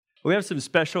We have some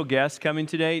special guests coming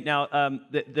today. Now,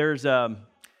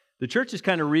 the church is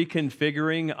kind of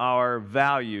reconfiguring our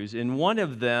values, and one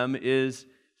of them is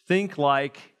think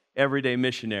like everyday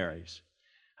missionaries.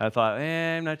 I thought,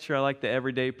 I'm not sure I like the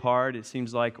everyday part. It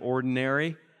seems like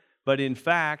ordinary. But in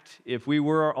fact, if we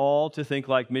were all to think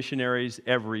like missionaries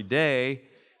every day,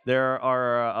 there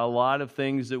are a lot of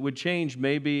things that would change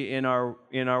maybe in our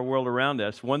world around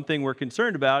us. One thing we're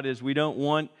concerned about is we don't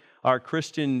want our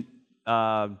Christian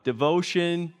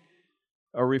devotion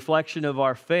or reflection of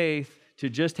our faith to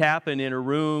just happen in a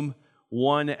room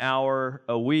 1 hour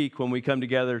a week when we come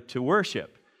together to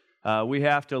worship. We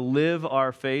have to live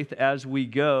our faith as we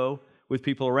go with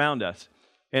people around us.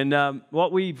 And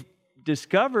what we've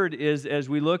discovered is, as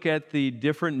we look at the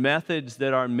different methods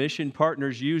that our mission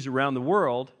partners use around the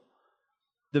world,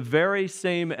 the very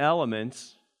same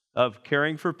elements of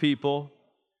caring for people,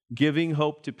 giving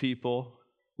hope to people,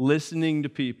 listening to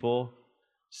people,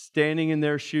 standing in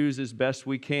their shoes as best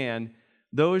we can,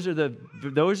 those are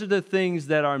the things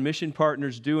that our mission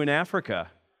partners do in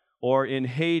Africa or in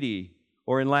Haiti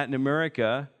or in Latin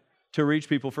America to reach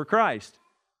people for Christ,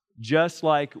 just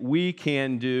like we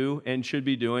can do and should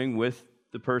be doing with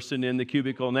the person in the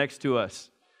cubicle next to us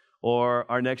or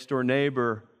our next door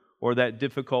neighbor or that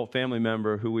difficult family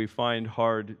member who we find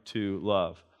hard to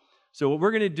love. So what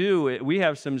we're going to do, we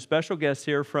have some special guests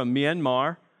here from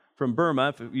Myanmar, from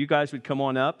Burma. If you guys would come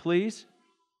on up, please.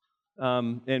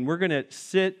 And we're going to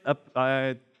sit up.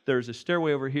 There's a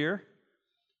stairway over here.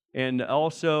 And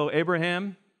also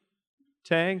Abraham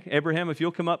Tang. Abraham, if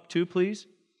you'll come up too, please.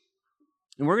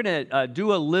 And we're going to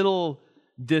do a little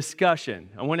discussion.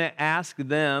 I want to ask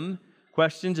them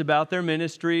questions about their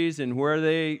ministries and where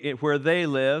they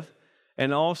live.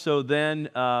 And also then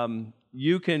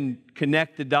you can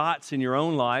connect the dots in your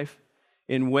own life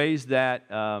in ways that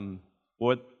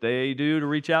what they do to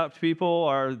reach out to people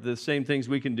are the same things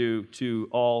we can do to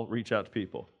all reach out to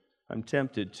people. I'm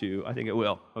tempted to. I think it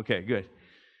will. Okay, good.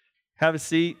 Have a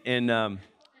seat. And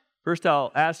first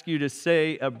I'll ask you to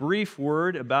say a brief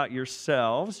word about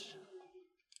yourselves.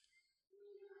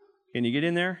 Can you get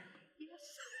in there? Yes.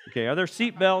 Okay, are there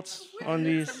seat belts on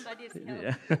these?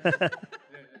 Yeah.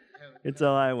 It's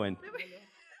all I win.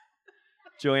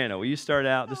 Joanna, will you start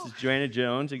out? This is Joanna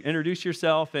Jones. Introduce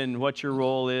yourself and what your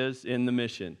role is in the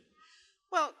mission.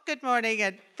 Well, good morning,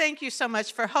 and thank you so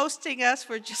much for hosting us.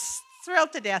 We're just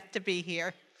thrilled to death to be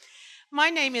here.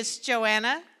 My name is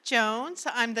Joanna Jones.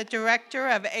 I'm the director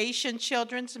of Asian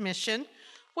Children's Mission,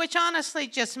 which honestly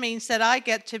just means that I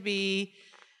get to be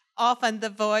often the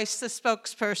voice, the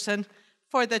spokesperson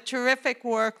for the terrific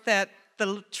work that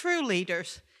the true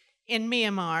leaders in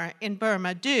Myanmar, in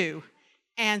Burma, do.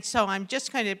 And so I'm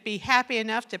just going to be happy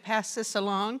enough to pass this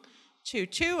along to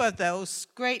two of those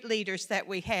great leaders that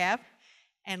we have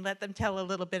and let them tell a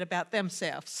little bit about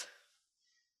themselves.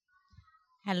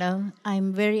 Hello,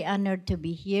 I'm very honored to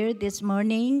be here this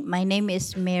morning. My name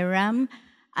is Meram.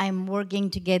 I'm working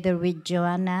together with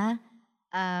Joanna.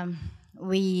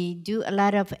 We do a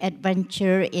lot of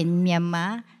adventure in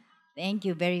Myanmar. Thank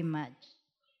you very much.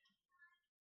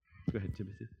 Go ahead,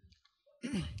 Timothy.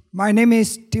 My name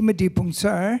is Timothy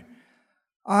Pungsar.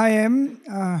 I am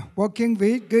working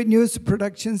with Good News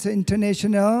Productions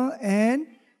International and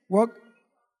work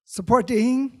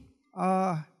supporting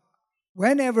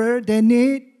whenever they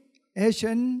need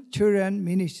Asian Children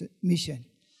Mission.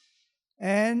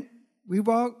 And we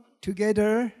work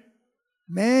together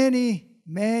many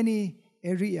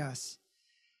areas.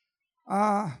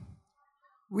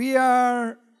 We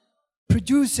are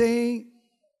producing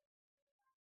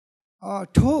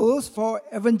tools for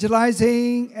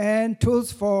evangelizing and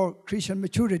tools for Christian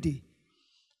maturity.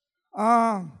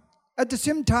 At the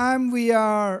same time, we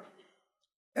are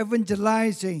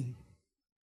evangelizing,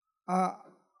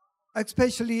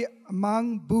 especially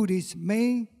among Buddhist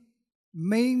main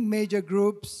major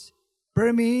groups,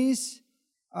 Burmese,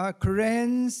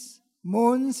 Koreans,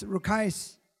 Hmons,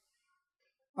 Rakhais.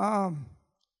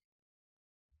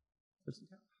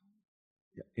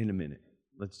 In a minute.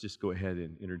 Let's just go ahead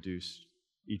and introduce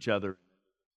each other.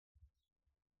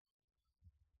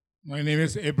 My name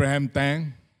is Abraham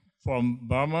Tang from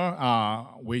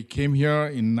Burma. We came here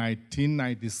in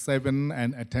 1997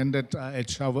 and attended at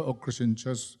Shower Oak Christian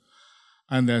Church.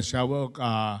 And the Shower Oak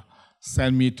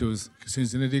sent me to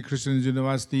Cincinnati Christian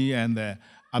University. And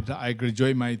after I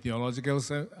graduated my theological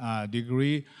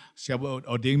degree, Shower Oak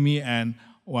ordained me and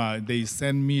they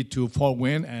sent me to Fort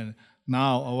Wayne. And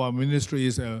now our ministry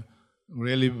is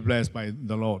really blessed by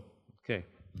the Lord. Okay.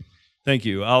 Thank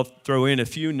you. I'll throw in a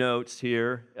few notes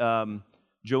here.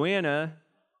 Joanna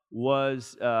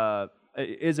is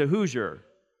a Hoosier.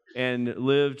 and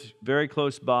lived very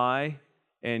close by,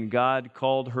 and God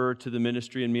called her to the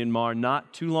ministry in Myanmar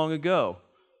not too long ago.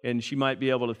 And she might be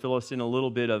able to fill us in a little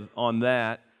bit on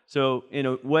that. So in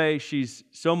a way, she's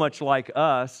so much like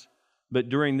us, but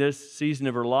during this season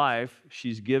of her life,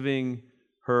 she's giving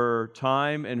her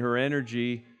time and her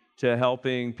energy to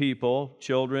helping people,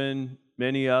 children,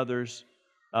 many others,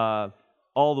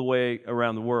 all the way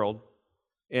around the world.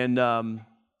 And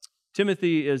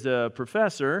Timothy is a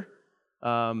professor,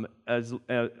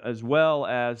 as well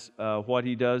as what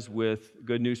he does with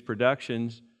Good News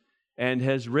Productions, and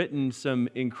has written some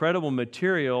incredible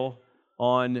material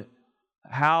on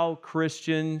how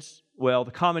Christians,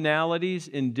 the commonalities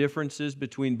and differences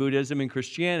between Buddhism and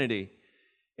Christianity.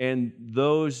 And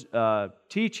those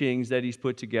teachings that he's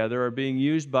put together are being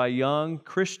used by young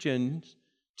Christians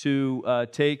to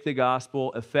take the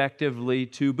gospel effectively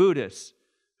to Buddhists,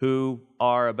 who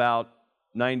are about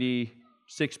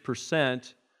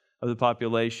 96% of the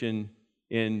population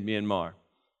in Myanmar.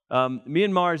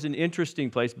 Myanmar is an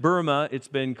interesting place. Burma, it's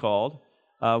been called,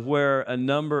 where a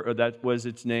number, or that was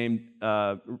its name.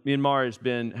 Myanmar has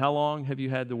been, how long have you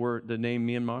had the name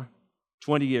Myanmar?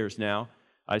 20 years now.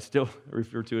 I still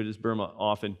refer to it as Burma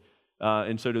often,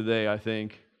 and so do they, I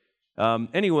think.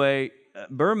 Anyway,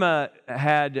 Burma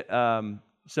had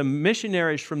some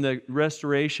missionaries from the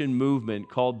Restoration movement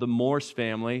called the Morse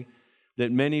family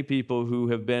that many people who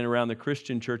have been around the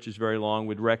Christian churches very long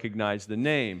would recognize the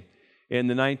name. In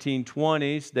the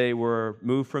 1920s, they were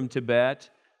moved from Tibet,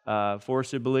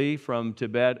 forcibly from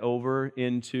Tibet over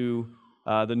into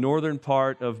the northern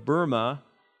part of Burma,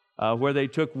 where they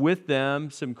took with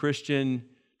them some Christian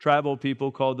tribal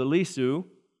people called the Lisu.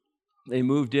 They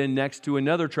moved in next to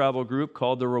another tribal group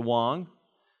called the Rawang,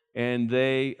 and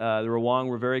the Rawang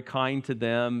were very kind to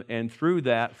them, and through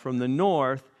that, from the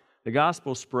north, the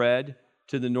gospel spread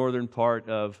to the northern part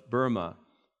of Burma.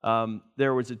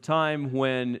 There was a time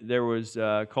when there was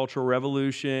cultural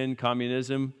revolution,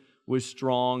 communism was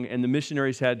strong, and the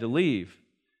missionaries had to leave.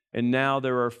 And now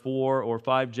there are 4 or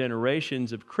 5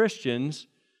 generations of Christians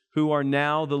who are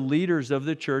now the leaders of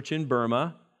the church in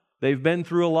Burma. They've been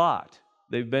through a lot.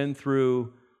 They've been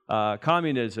through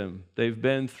communism. They've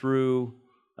been through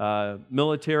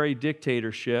military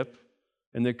dictatorship.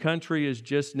 And the country is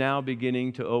just now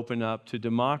beginning to open up to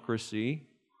democracy,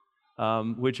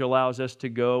 which allows us to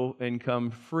go and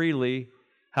come freely.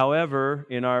 However,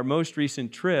 in our most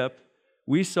recent trip,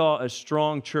 we saw a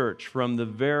strong church from the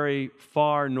very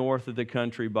far north of the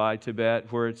country by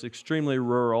Tibet, where it's extremely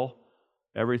rural.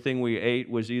 Everything we ate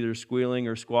was either squealing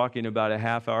or squawking about a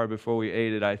half hour before we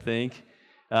ate it, I think.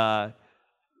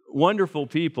 Wonderful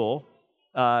people.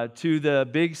 To the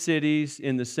big cities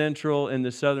in the central and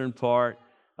the southern part,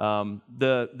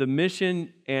 the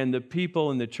mission and the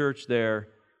people in the church there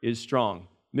is strong.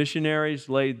 Missionaries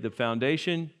laid the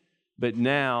foundation, but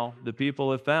now the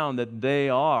people have found that they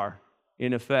are,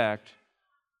 in effect,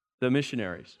 the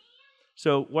missionaries.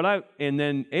 So and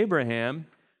then Abraham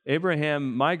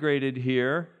migrated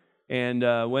here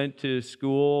and went to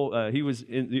school. He was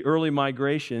in the early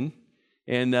migration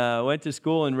and went to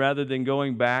school, and rather than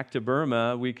going back to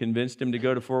Burma, we convinced him to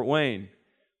go to Fort Wayne,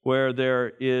 where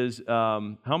there is,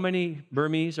 how many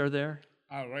Burmese are there?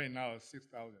 Right now,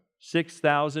 6,000.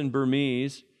 6,000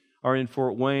 Burmese are in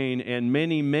Fort Wayne, and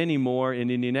many, many more in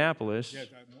Indianapolis. Yes,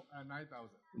 9,000.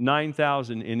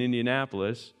 9,000 in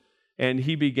Indianapolis. And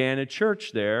he began a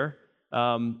church there,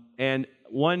 and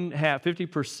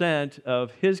 50%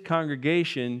 of his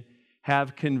congregation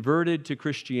have converted to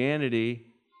Christianity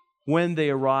when they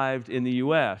arrived in the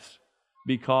U.S.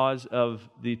 because of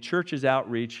the church's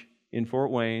outreach in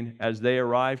Fort Wayne as they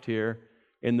arrived here,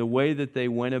 and the way that they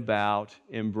went about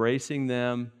embracing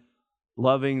them,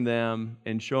 loving them,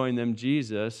 and showing them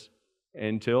Jesus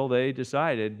until they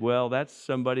decided, well, that's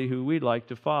somebody who we'd like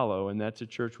to follow, and that's a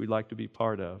church we'd like to be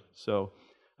part of. So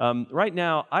right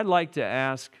now, I'd like to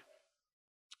ask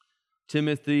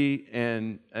Timothy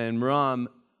and Ram,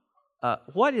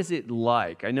 what is it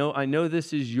like? I know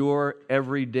this is your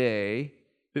everyday,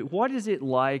 but what is it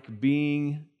like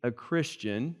being a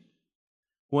Christian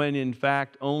when in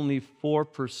fact only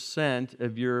 4%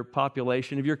 of your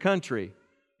population of your country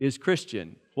is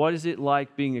Christian? What is it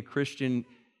like being a Christian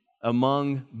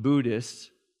among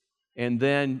Buddhists? And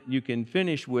then you can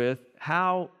finish with,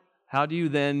 how do you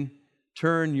then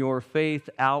turn your faith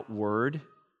outward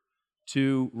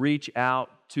to reach out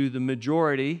to the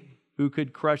majority who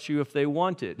could crush you if they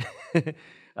wanted?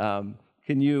 Can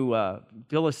you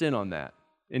fill us in on that?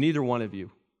 And either one of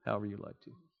you, however you'd like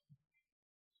to.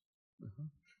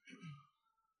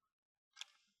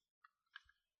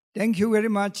 Thank you very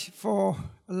much for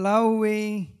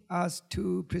allowing us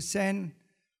to present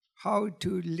how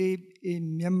to live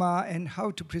in Myanmar and how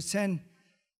to present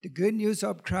the good news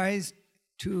of Christ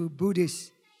to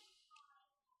Buddhists.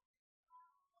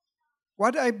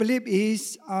 What I believe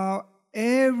is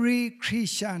every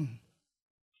Christian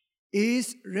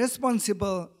is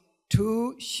responsible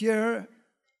to share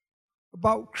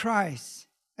about Christ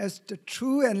as the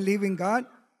true and living God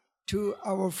to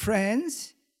our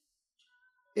friends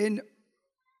in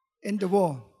the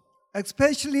world.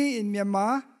 Especially in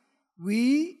Myanmar,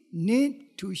 we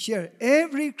need to share.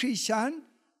 Every Christian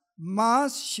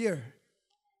must share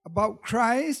about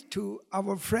Christ to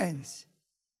our friends.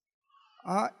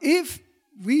 If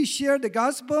we share the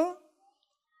gospel,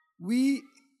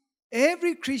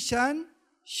 every Christian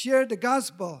share the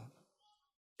gospel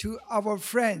to our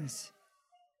friends.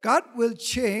 God will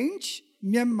change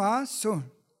Myanmar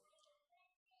soon.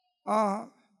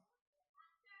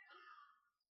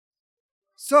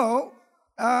 So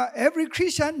every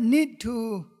Christian need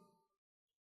to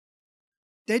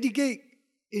dedicate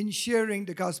in sharing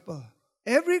the gospel.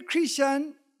 Every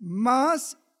Christian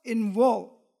must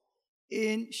involve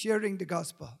in sharing the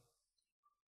gospel.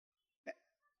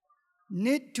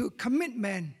 Need to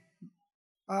commitment.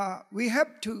 We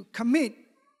have to commit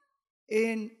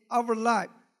in our life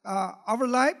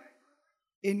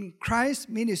in Christ's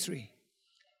ministry.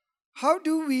 How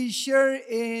do we share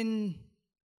the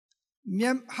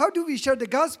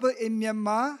gospel in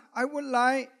Myanmar? I would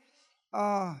like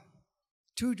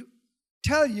to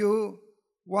tell you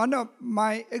one of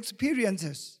my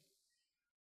experiences.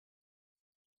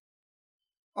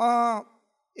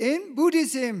 In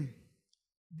Buddhism,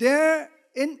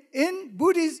 in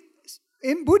Buddhist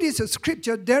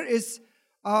scripture, there is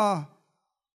the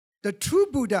true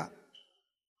Buddha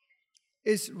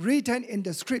is written in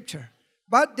the scripture,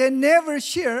 but they never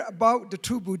share about the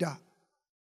true Buddha.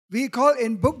 We call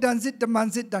in Bukdansit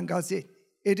Damansit Dangasit.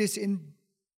 It is in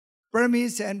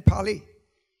Burmese and Pali.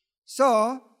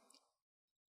 So,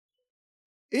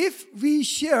 if we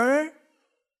share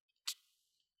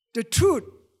the truth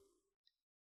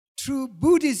through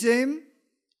Buddhism,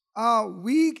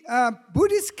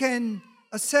 Buddhists can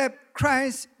accept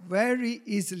Christ very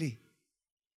easily.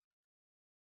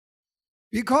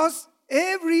 Because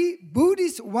every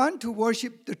Buddhist want to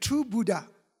worship the true Buddha.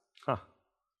 Huh.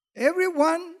 Every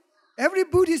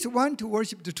Buddhist want to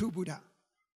worship the true Buddha.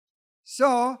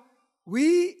 So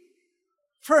we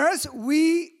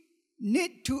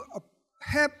need to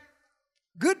have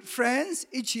good friends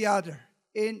each other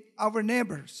in our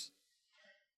neighbors.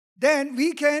 Then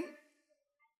we can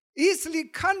easily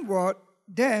convert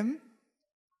them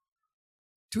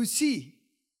to see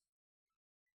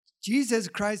Jesus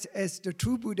Christ as the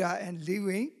true Buddha and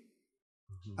living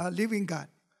God.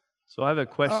 So I have a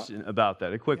question about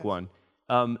that, a quick one.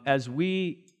 As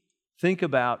we think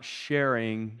about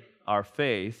sharing our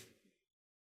faith,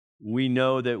 we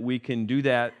know that we can do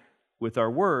that with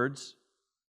our words,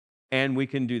 and we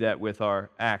can do that with our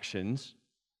actions.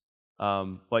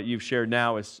 What you've shared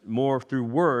now is more through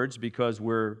words because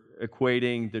we're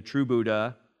equating the true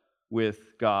Buddha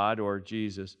with God or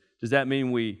Jesus. Does that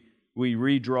mean we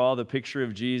redraw the picture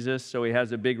of Jesus so he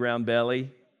has a big round belly?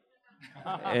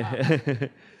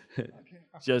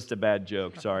 Just a bad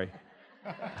joke, sorry.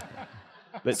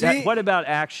 But what about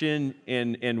action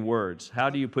in words? How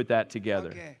do you put that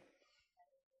together?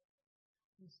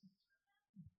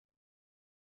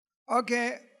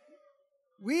 Okay.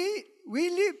 We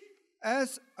live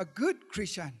as a good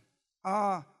Christian.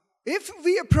 If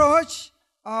we approach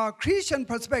Christian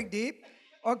perspective,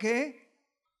 okay,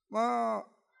 I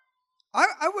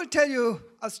will tell you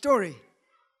a story.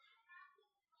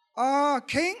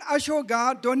 King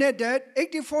Ashoka donated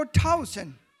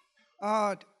 84,000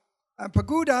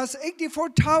 pagodas,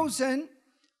 84,000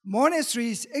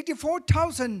 monasteries,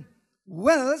 84,000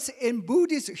 wells in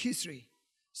Buddhist history.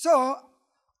 So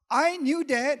I knew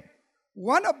that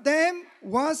one of them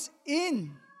was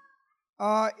in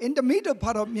the middle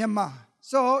part of Myanmar.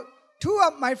 So two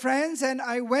of my friends and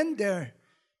I went there.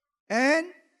 And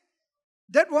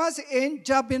that was in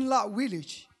Jabinla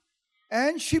village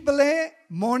and Shibale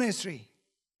Monastery.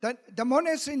 The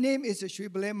monastery name is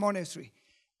Shibale Monastery.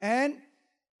 And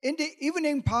in the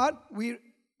evening part, we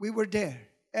were there.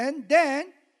 And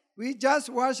then we just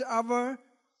washed our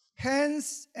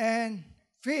hands and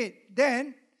feet.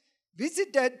 Then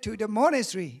visited to the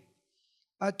monastery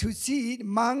to see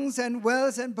monks and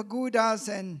wells and pagodas.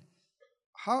 And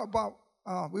how about,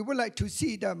 we would like to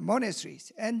see the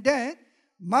monasteries. And then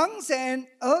monks and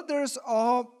elders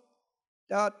of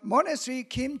the monastery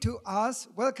came to us,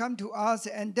 welcome to us,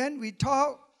 and then we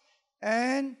talked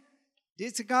and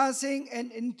discussing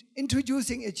and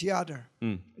introducing each other.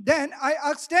 Then I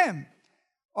asked them,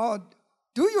 Or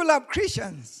do you love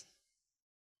Christians?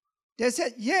 They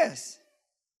said, yes.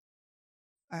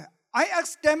 I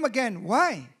asked them again,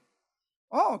 why?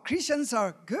 Oh, Christians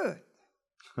are good.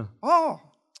 Oh,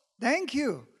 thank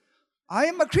you. I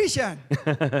am a Christian.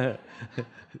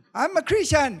 I'm a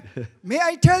Christian. May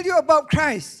I tell you about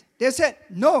Christ? They said,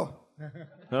 no.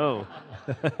 Oh.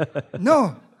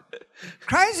 No.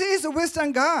 Christ is a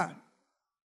Western God.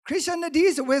 Christianity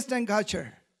is a Western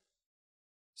culture.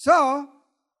 So,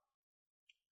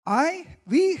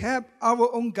 we have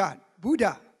our own God,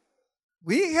 Buddha.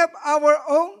 We have our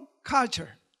own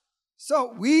culture.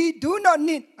 So, we do not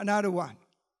need another one.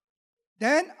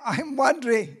 Then I'm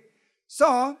wondering,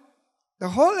 so the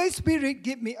Holy Spirit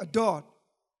give me a thought.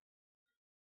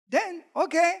 Then,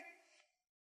 okay,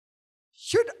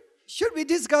 should we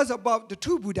discuss about the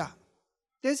true Buddha?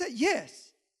 They said,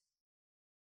 yes.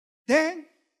 Then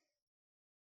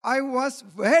I was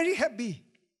very happy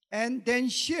and then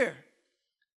share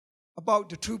about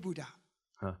the true Buddha.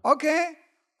 Huh. Okay,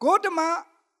 Gautama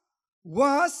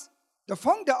was the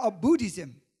founder of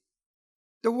Buddhism,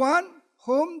 the one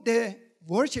whom they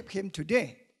worship him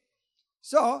today.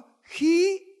 So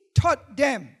he taught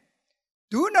them,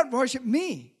 do not worship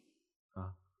me.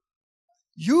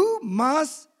 You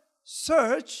must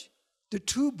search the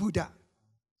true Buddha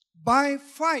by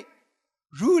 5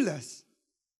 rulers.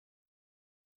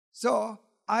 So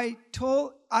I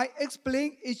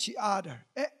explained each other,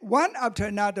 one after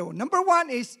another. Number 1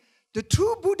 is the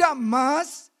true Buddha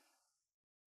must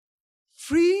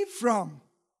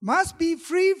be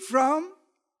free from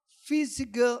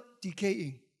physical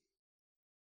decaying.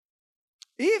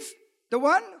 If the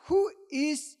one who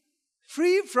is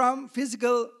free from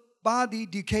physical body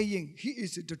decaying, he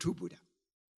is the true Buddha.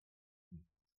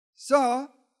 So,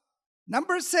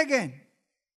 number 2,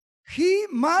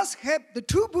 the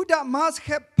true Buddha must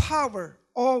have power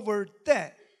over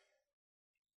death.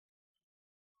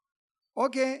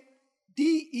 Okay,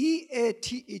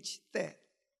 D-E-A-T-H, death.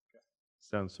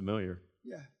 Sounds familiar.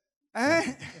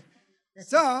 Yeah.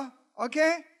 So,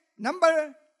 okay,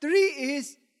 number 3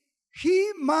 is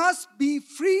he must be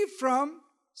free from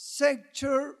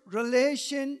sexual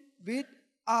relation with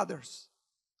others.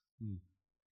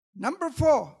 Number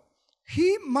 4,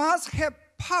 he must have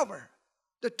power.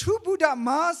 The true Buddha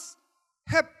must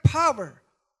have power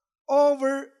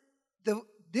over the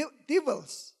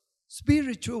devil's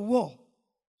spiritual world.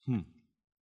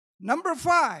 Number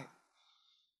 5,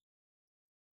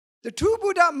 the true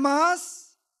Buddha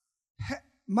must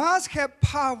have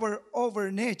power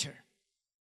over nature.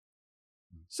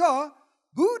 So,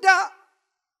 Buddha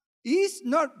is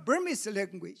not Burmese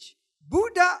language.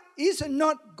 Buddha is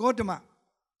not Gautama.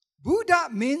 Buddha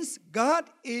means God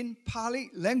in Pali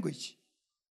language.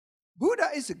 Buddha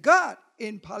is God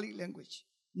in Pali language,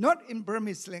 not in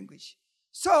Burmese language.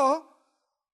 So,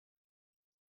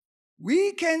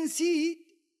 we can see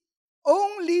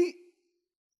only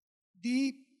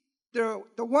the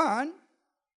one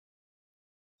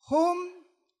whom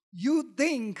you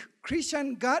think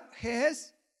Christian God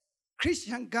has,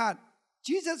 Christian God,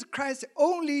 Jesus Christ,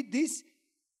 only these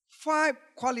 5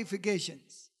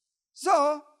 qualifications.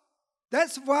 So,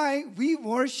 that's why we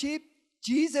worship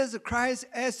Jesus Christ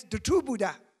as the true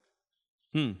Buddha.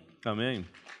 Amen.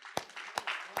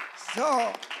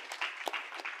 So,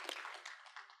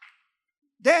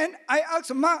 then I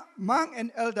asked monk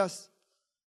and elders,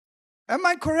 am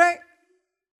I correct?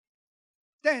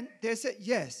 Then they said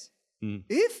yes.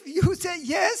 If you say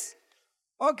yes,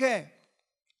 okay,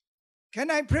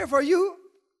 can I pray for you?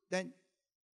 Then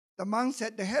the monk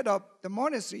said, the head of the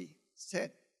monastery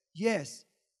said yes.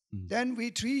 Then we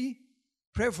 3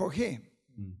 pray for him.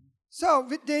 So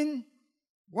within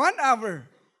 1 hour,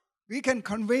 we can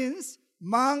convince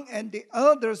monk and the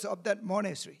elders of that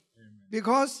monastery.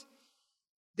 Because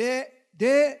they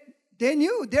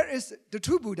knew there is the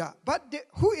true Buddha, but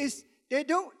they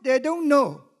don't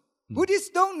know. Buddhists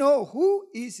don't know who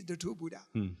is the true Buddha.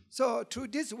 So through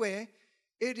this way,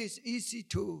 it is easy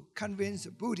to convince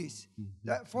Buddhists.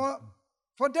 That for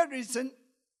that reason,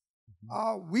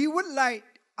 we would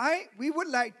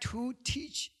like to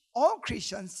teach all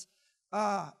Christians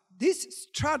this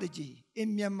strategy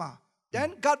in Myanmar.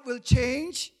 Then God will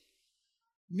change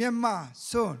Myanmar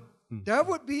soon. There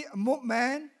would be a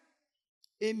movement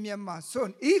in Myanmar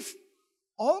soon. If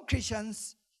all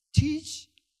Christians teach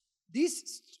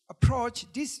this approach,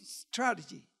 this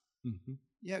strategy,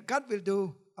 God will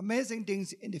do amazing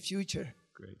things in the future.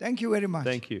 Great. Thank you very much.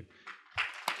 Thank you,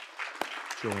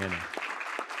 Joanna.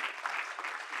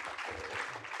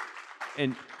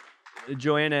 And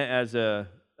Joanna, as a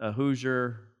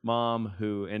Hoosier mom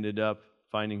who ended up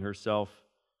finding herself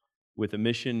with a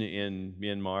mission in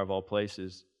Myanmar, of all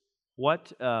places.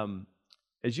 What,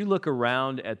 as you look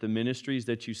around at the ministries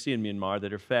that you see in Myanmar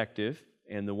that are effective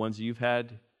and the ones that you've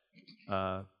had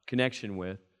connection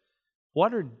with,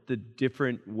 what are the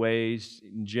different ways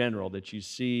in general that you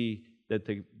see that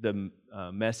the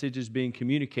message is being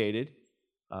communicated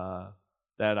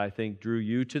that I think drew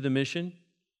you to the mission?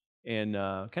 And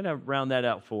kind of round that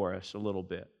out for us a little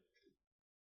bit.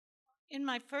 In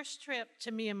my first trip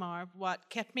to Myanmar, what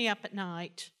kept me up at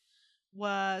night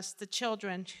was the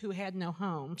children who had no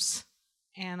homes,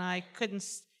 and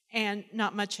and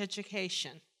not much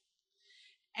education.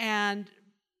 And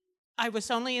I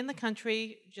was only in the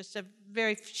country just a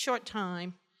very short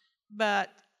time, but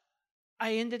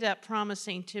I ended up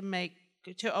promising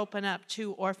to open up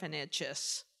 2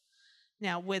 orphanages.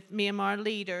 Now, with Myanmar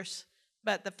leaders,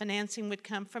 but the financing would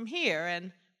come from here.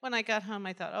 And when I got home,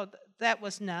 I thought, oh, that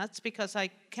was nuts, because I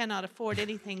cannot afford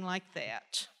anything like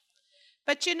that.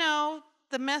 But you know,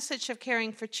 the message of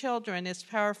caring for children is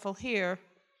powerful here,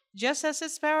 just as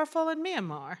it's powerful in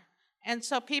Myanmar. And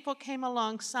so people came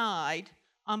alongside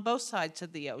on both sides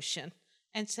of the ocean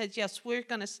and said, yes, we're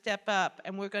going to step up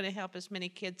and we're going to help as many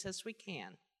kids as we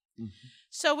can. Mm-hmm.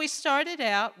 So we started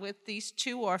out with these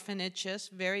 2 orphanages,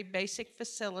 very basic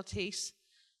facilities.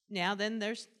 Now then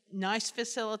there's nice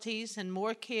facilities and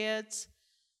more kids.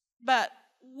 But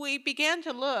we began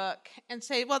to look and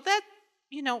say, well,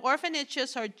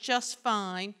 orphanages are just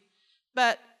fine,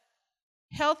 but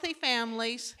healthy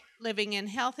families living in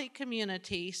healthy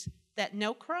communities that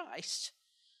know Christ,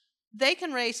 they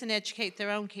can raise and educate their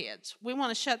own kids. We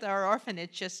want to shut our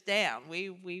orphanages down.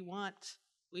 We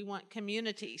want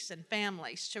communities and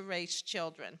families to raise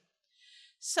children.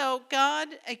 So God,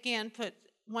 again, put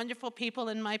wonderful people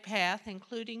in my path,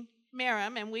 including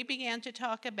Miriam, and we began to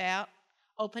talk about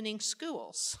opening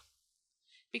schools.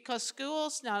 Because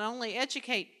schools not only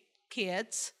educate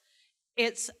kids,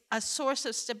 it's a source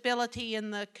of stability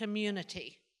in the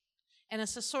community. And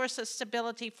it's a source of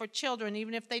stability for children,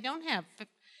 even if they don't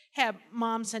have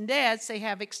moms and dads, they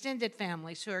have extended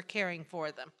families who are caring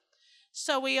for them.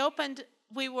 So we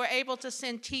were able to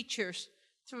send teachers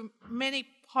through many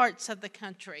parts of the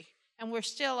country. And we're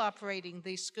still operating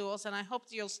these schools, and I hope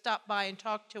you'll stop by and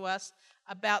talk to us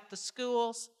about the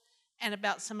schools and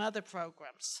about some other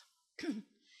programs.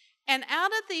 And out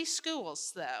of these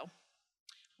schools, though,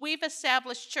 we've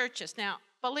established churches. Now,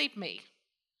 believe me,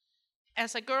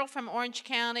 as a girl from Orange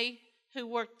County who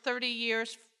worked 30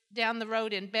 years down the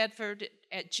road in Bedford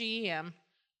at GM,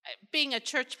 being a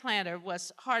church planter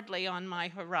was hardly on my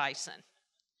horizon.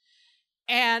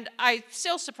 And I'm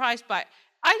still surprised by it.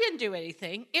 I didn't do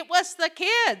anything. It was the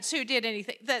kids who did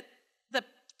anything. The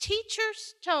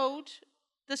teachers told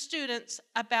the students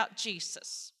about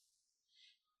Jesus.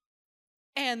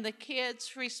 And the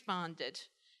kids responded.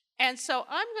 And so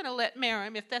I'm going to let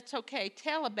Miriam, if that's okay,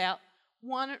 tell about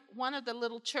one of the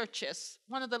little churches,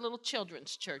 one of the little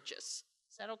children's churches.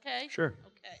 Is that okay? Sure.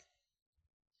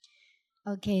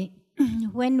 Okay.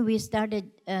 When we started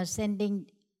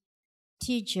sending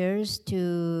teachers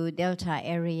to Delta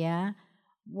area,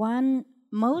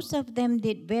 most of them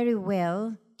did very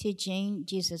well teaching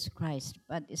Jesus Christ,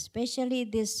 but especially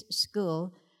this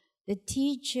school, the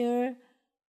teacher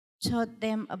taught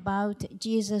them about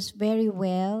Jesus very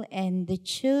well, and the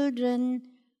children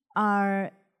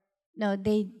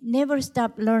they never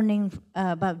stop learning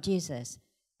about Jesus.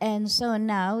 And so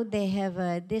now they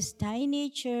have this tiny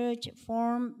church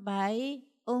formed by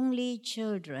only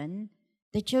children.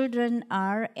 The children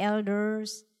are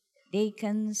elders,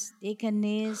 deacons,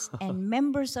 deaconess, and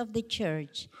members of the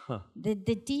church.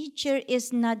 The teacher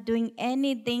is not doing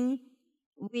anything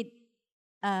with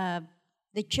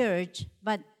the church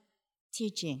but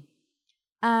teaching.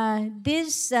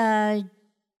 This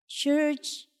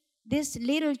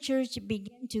little church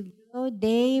began to grow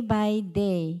day by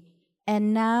day,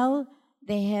 and now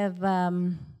they have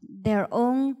their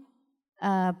own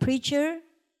preacher,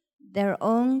 their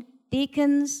own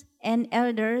deacons and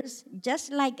elders,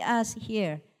 just like us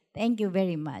here. Thank you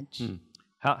very much.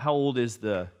 How old is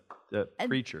the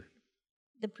preacher?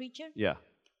 The preacher? Yeah.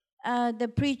 The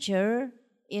preacher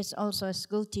is also a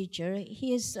school teacher.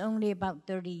 He is only about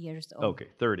 30 years old. Okay,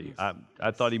 30.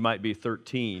 I thought he might be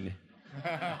 13.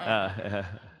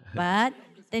 But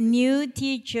the new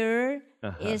teacher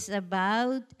is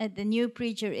about, the new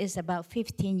preacher is about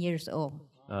 15 years old.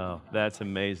 Oh, that's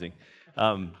amazing.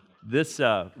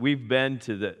 We've been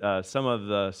to some of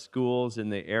the schools in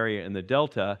the area in the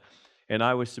Delta, and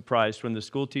I was surprised when the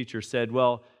school teacher said,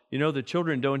 well, the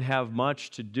children don't have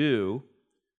much to do,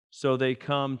 so they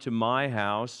come to my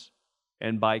house,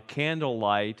 and by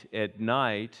candlelight at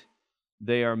night,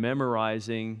 they are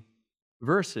memorizing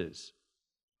verses.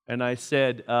 And I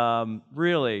said,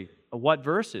 really, what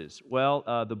verses?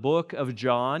 Well, the book of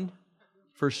John,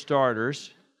 for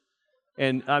starters.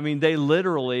 And I mean, they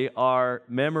literally are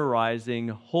memorizing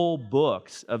whole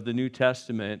books of the New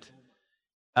Testament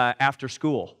after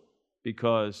school,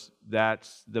 because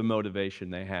that's the motivation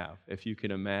they have. If you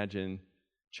can imagine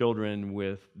children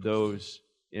with those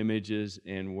images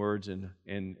and words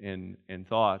and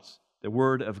thoughts, the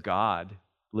Word of God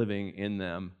living in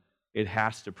them, it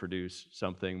has to produce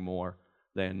something more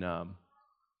than,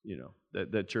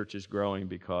 the church is growing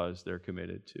because they're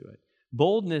committed to it.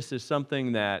 Boldness is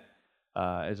something that,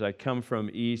 as I come from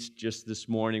East, just this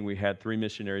morning we had 3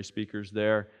 missionary speakers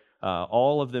there,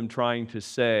 all of them trying to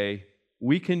say,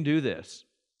 we can do this.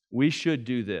 We should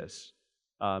do this.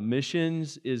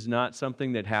 Missions is not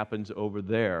something that happens over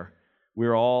there.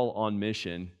 We're all on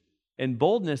mission. And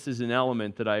boldness is an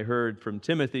element that I heard from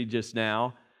Timothy just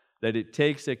now, that it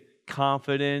takes a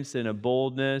confidence and a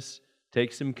boldness,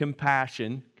 takes some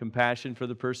compassion for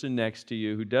the person next to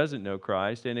you who doesn't know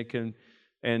Christ, and it can,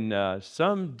 and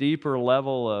some deeper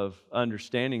level of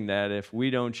understanding that if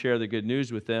we don't share the good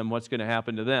news with them, what's going to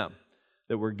happen to them?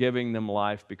 That we're giving them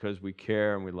life because we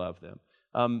care and we love them.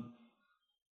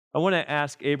 I want to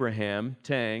ask Abraham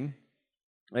Tang.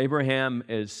 Abraham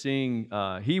is seeing,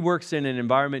 he works in an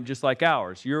environment just like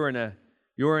ours. You're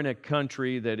in a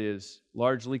country that is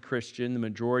largely Christian, the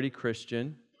majority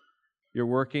Christian. You're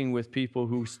working with people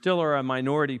who still are a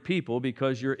minority people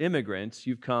because you're immigrants.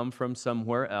 You've come from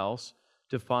somewhere else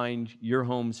to find your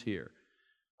homes here.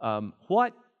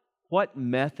 What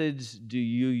methods do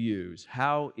you use?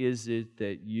 How is it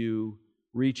that you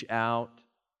reach out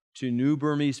to new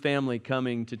Burmese family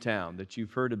coming to town that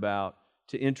you've heard about,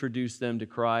 to introduce them to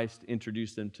Christ,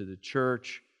 introduce them to the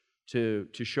church, to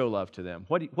show love to them?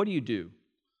 What do you do?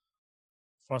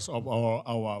 First of all,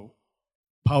 our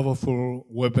powerful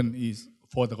weapon is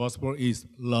for the gospel is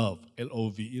love,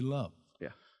 L-O-V-E, love. Yeah.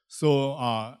 So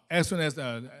as soon as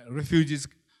refugees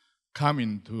come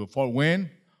into Fort Wayne,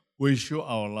 we show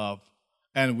our love,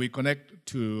 and we connect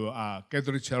to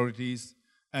Catholic charities,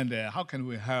 and how can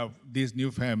we help this new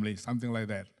family, something like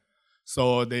that.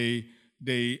 So they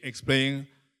explain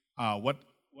what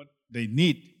they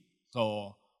need.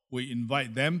 So we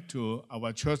invite them to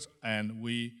our church, and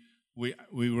we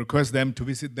request them to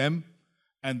visit them,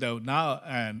 and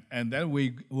then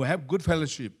we have good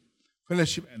fellowship,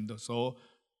 and so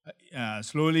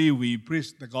slowly we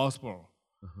preach the gospel,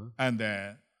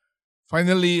 and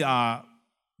finally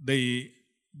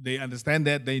they understand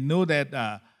that, they know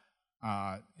that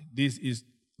this is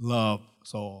love.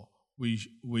 So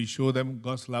we show them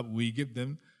God's love, we give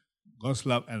them God's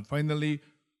love, and finally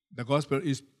the gospel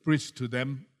is preached to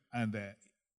them, and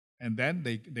then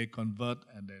they convert,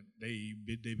 and then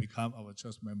they become our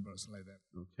church members like that.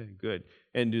 Okay, good.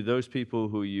 And do those people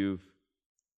who you've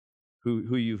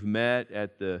met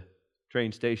at the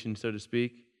train station, so to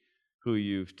speak, who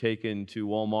you've taken to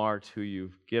Walmart, who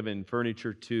you've given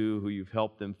furniture to, who you've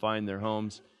helped them find their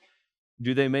homes,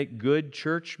 do they make good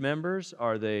church members?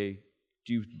 Do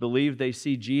you believe they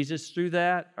see Jesus through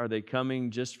that? Are they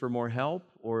coming just for more help?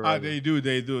 Or they do.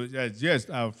 Yes.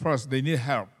 First, they need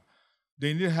help.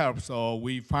 So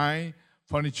we find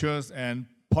furnitures and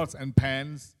pots and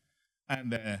pans,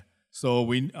 and so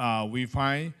we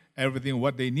find everything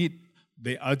what they need,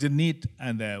 they urgent need,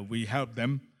 and we help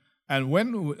them. And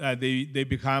when they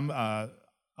become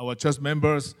our church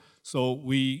members, so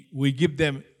we give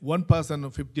them one person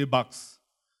 $50,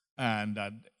 and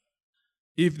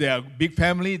if they are a big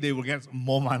family, they will get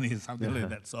more money, something like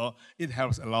that. So it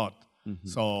helps a lot. Mm-hmm.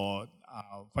 So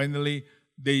finally,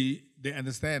 they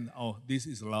understand, oh, this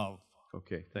is love.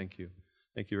 Okay, thank you.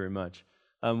 Thank you very much.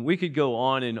 We could go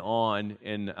on,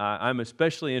 and I'm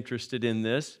especially interested in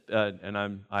this,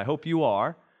 and I hope you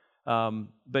are.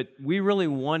 But we really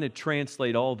want to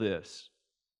translate all this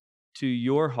to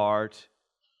your heart,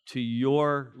 to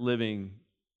your living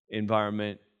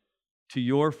environment, to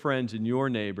your friends and your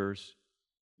neighbors,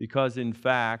 because in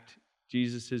fact,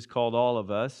 Jesus has called all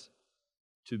of us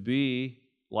to be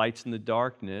lights in the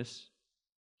darkness,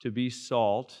 to be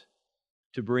salt,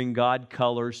 to bring God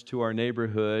colors to our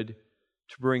neighborhood,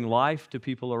 to bring life to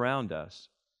people around us.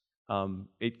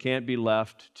 It can't be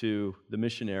left to the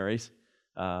missionaries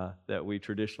that we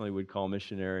traditionally would call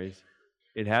missionaries.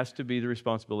 It has to be the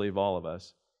responsibility of all of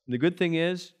us. And the good thing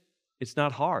is, it's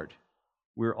not hard.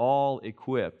 We're all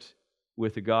equipped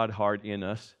with a God heart in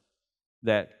us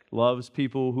that loves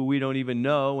people who we don't even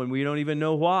know, and we don't even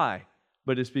know why.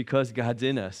 But it's because God's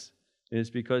in us. And it's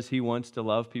because He wants to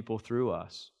love people through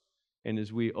us. And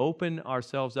as we open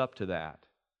ourselves up to that,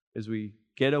 as we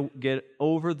get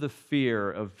over the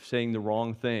fear of saying the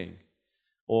wrong thing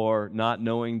or not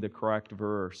knowing the correct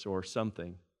verse or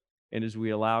something. And as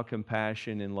we allow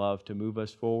compassion and love to move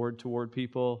us forward toward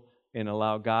people and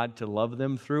allow God to love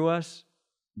them through us,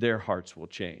 their hearts will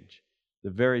change. The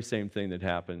very same thing that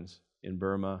happens in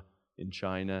Burma, in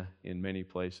China, in many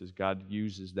places. God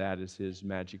uses that as His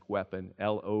magic weapon,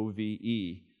 Love,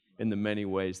 in the many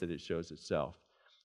ways that it shows itself.